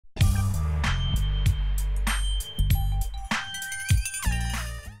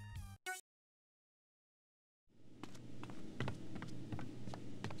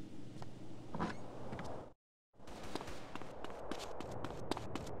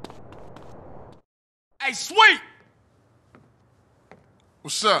Hey, Sweet!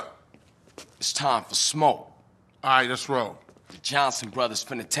 What's up? It's time for smoke. All right, let's roll. The Johnson brothers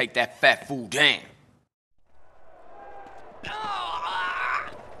finna take that fat fool down.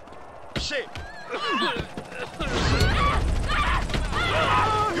 Shit!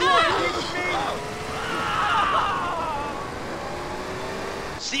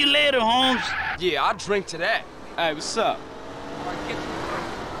 See you later, Holmes. Yeah, I'll drink to that. Hey, what's up?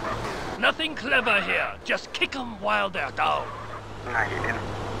 Nothing clever here. Just kick 'em while they're down. Nah, you didn't.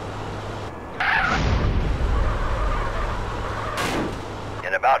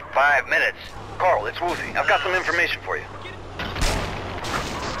 In about 5 minutes. Carl, it's Woozy. I've got some information for you.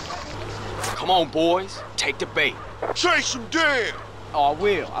 Come on, boys. Take the bait. Chase him down! Oh, I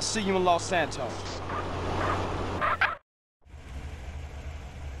will. I'll see you in Los Santos.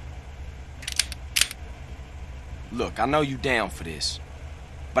 Look, I know you down for this,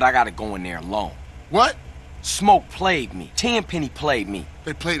 but I gotta go in there alone. What? Smoke played me. Tenpenny played me.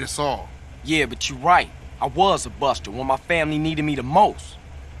 They played us all. Yeah, but you're right. I was a buster when my family needed me the most.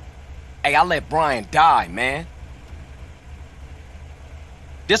 Hey, I let Brian die, man.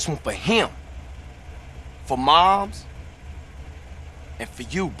 This one for him. For Moms. And for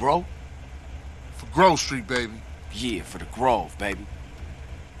you, bro. For Grove Street, baby. Yeah, for the Grove, baby.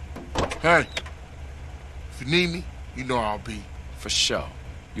 Hey, if you need me, you know I'll be. For sure.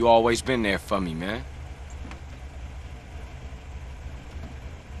 You always been there for me, man.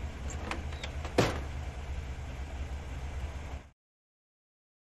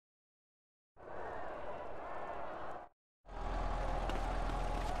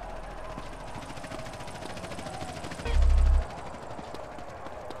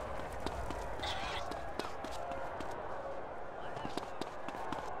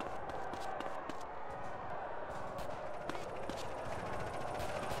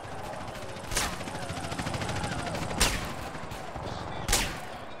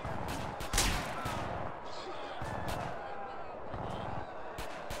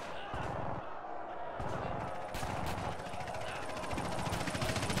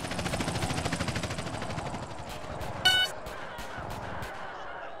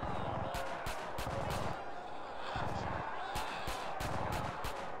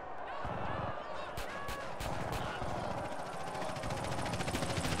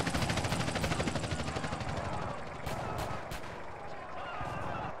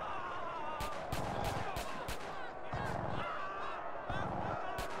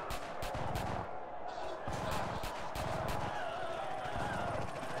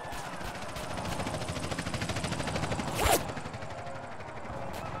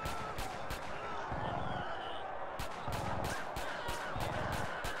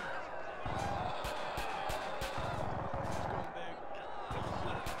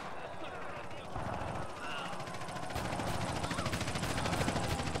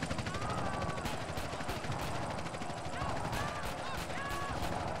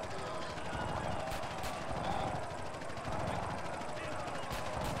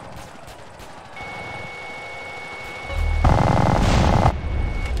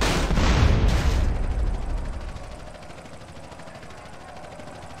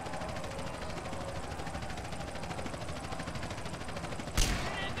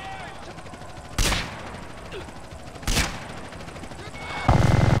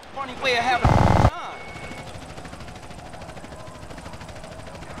 Way of having a time.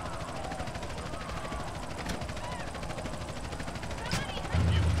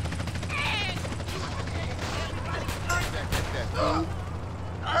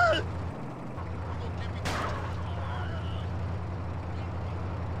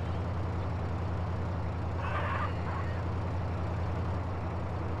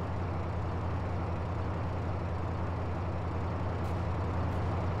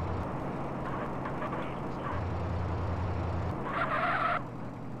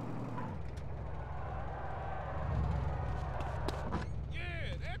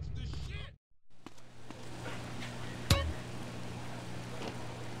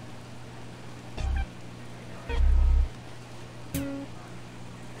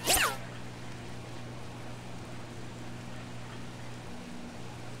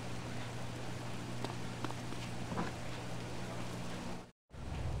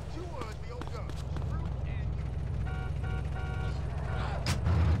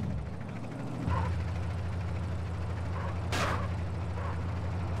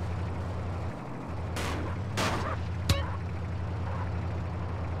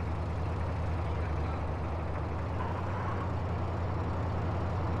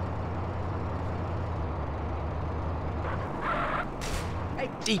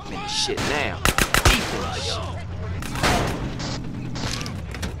 Deep in the shit now. Deep for us.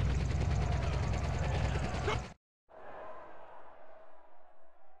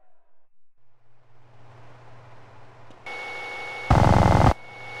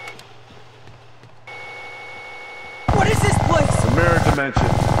 What is this place? The mirror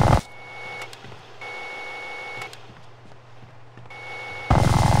dimension.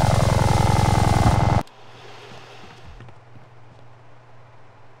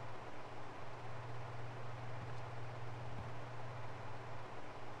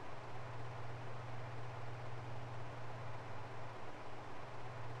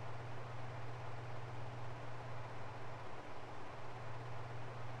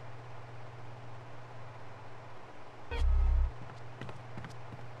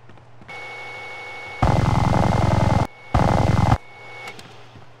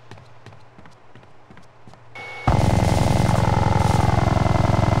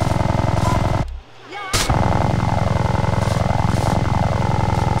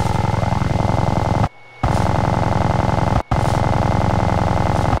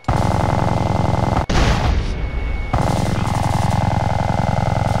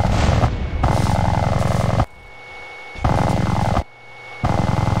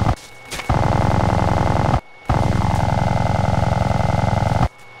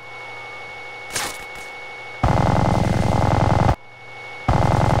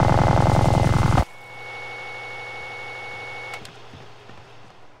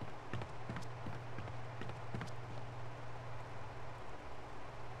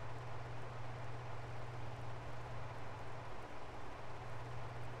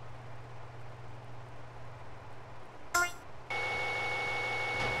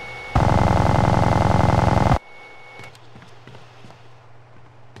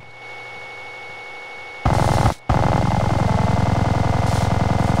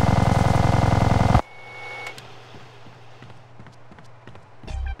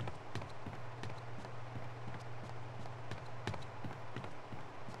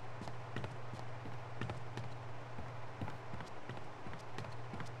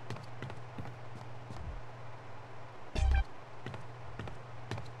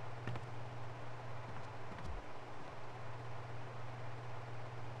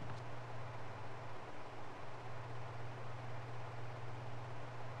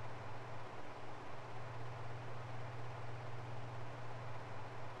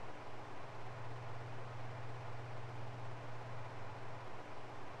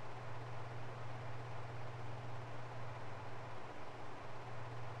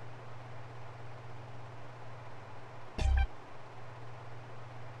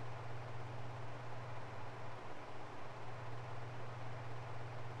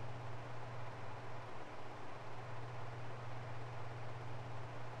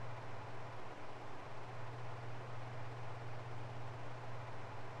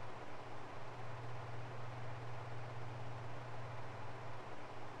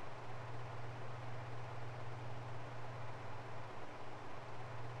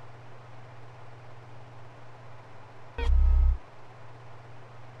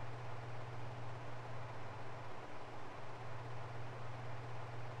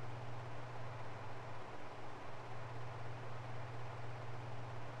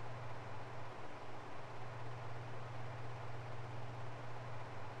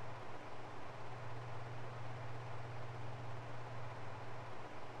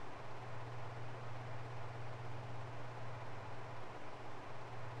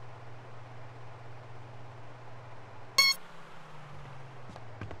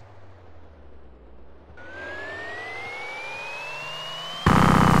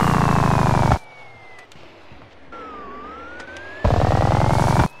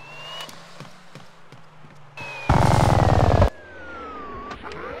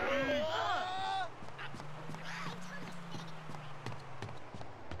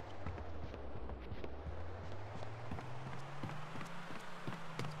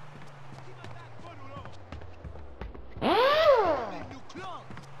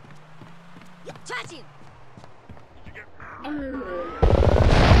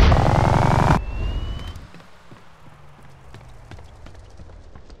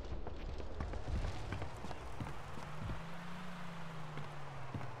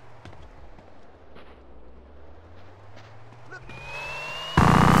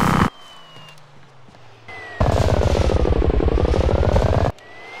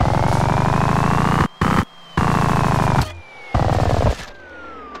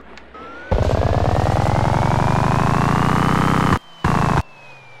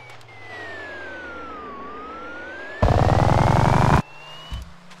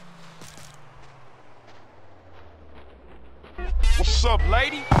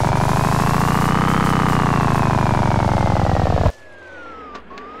 lady.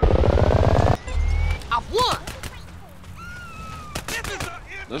 I've won!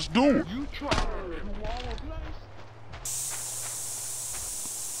 Let's do it.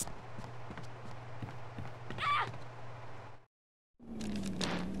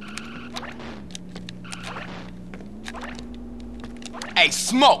 Hey,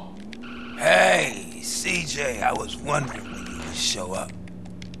 Smoke! Hey, CJ, I was wondering when you would show up.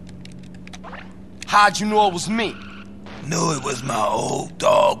 How'd you know it was me? Knew it was my old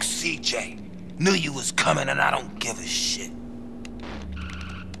dog, CJ. Knew you was coming and I don't give a shit.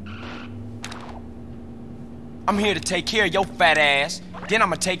 I'm here to take care of your fat ass. Then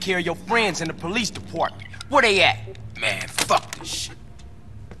I'ma take care of your friends in the police department. Where they at? Man, fuck this shit.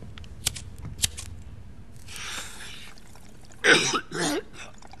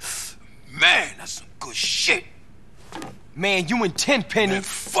 Man, that's some good shit. Man, you and Tenpenny. Man,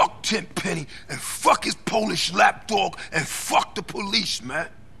 fuck Tenpenny and fuck his Polish lapdog and fuck the police, man.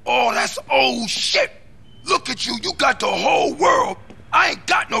 Oh, that's old shit. Look at you, you got the whole world. I ain't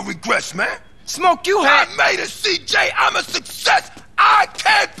got no regrets, man. Smoke, you had... I made it, CJ. I'm a success. I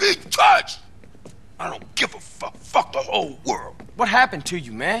can't be touched. I don't give a fuck. Fuck the whole world. What happened to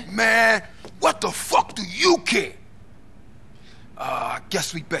you, man? Man, what the fuck do you care? I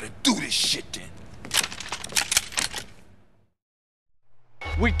guess we better do this shit then.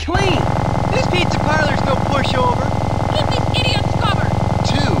 We're clean. This pizza parlor's no pushover. Keep these idiots covered!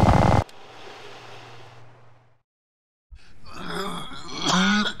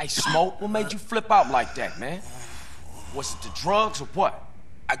 Hey, Smoke, what made you flip out like that, man? Was it the drugs or what?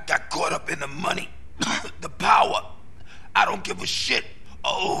 I got caught up in the money, the power. I don't give a shit.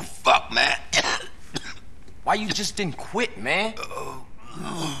 Oh, fuck, man. Why you just didn't quit, man?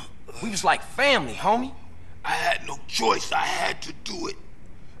 We was like family, homie. I had no choice. I had to do it.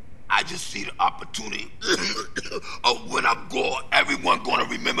 I just see the opportunity of when I'm gone, everyone gonna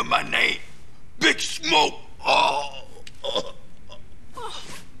remember my name. Big Smoke.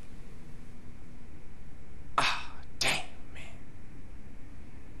 Damn, man.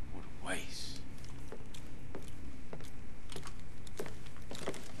 What a waste.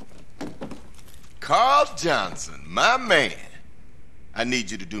 Carl Johnson, my man. I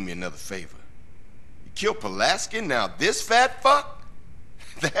need you to do me another favor. You killed Pulaski, now this fat fuck?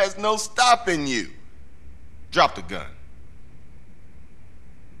 There's no stopping you. Drop the gun.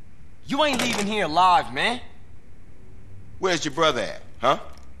 You ain't leaving here alive, man. Where's your brother at, huh?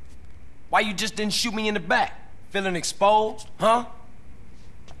 Why you just didn't shoot me in the back? Feeling exposed, huh?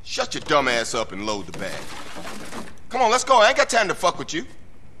 Shut your dumb ass up and load the bag. Come on, let's go. I ain't got time to fuck with you.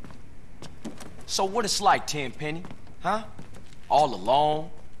 So what it's like, Tenpenny, huh? All alone?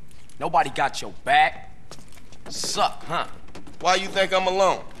 Nobody got your back? Suck, huh? Why you think I'm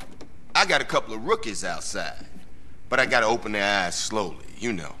alone? I got a couple of rookies outside. But I gotta open their eyes slowly,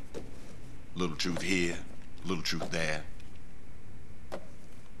 you know. Little truth here, little truth there.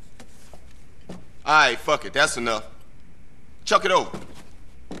 Alright, fuck it, that's enough. Chuck it over.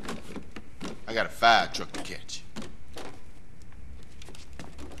 I got a fire truck to catch.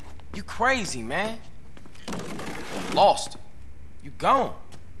 You crazy, man. Lost it. You gone.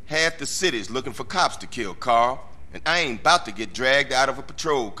 Half the city's looking for cops to kill, Carl. And I ain't about to get dragged out of a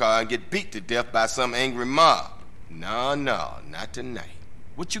patrol car and get beat to death by some angry mob. No, not tonight.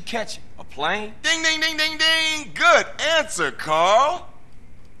 What you catching? A plane? Ding, ding, ding, ding, ding! Good answer, Carl!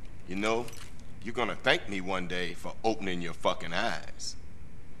 You know, you're gonna thank me one day for opening your fucking eyes.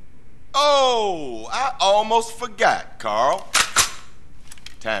 Oh, I almost forgot, Carl.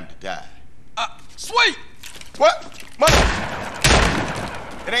 Time to die. Sweet! What? Mother...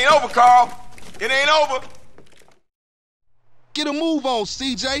 It ain't over, Carl. It ain't over. Get a move on,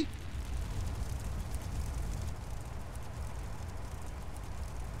 CJ.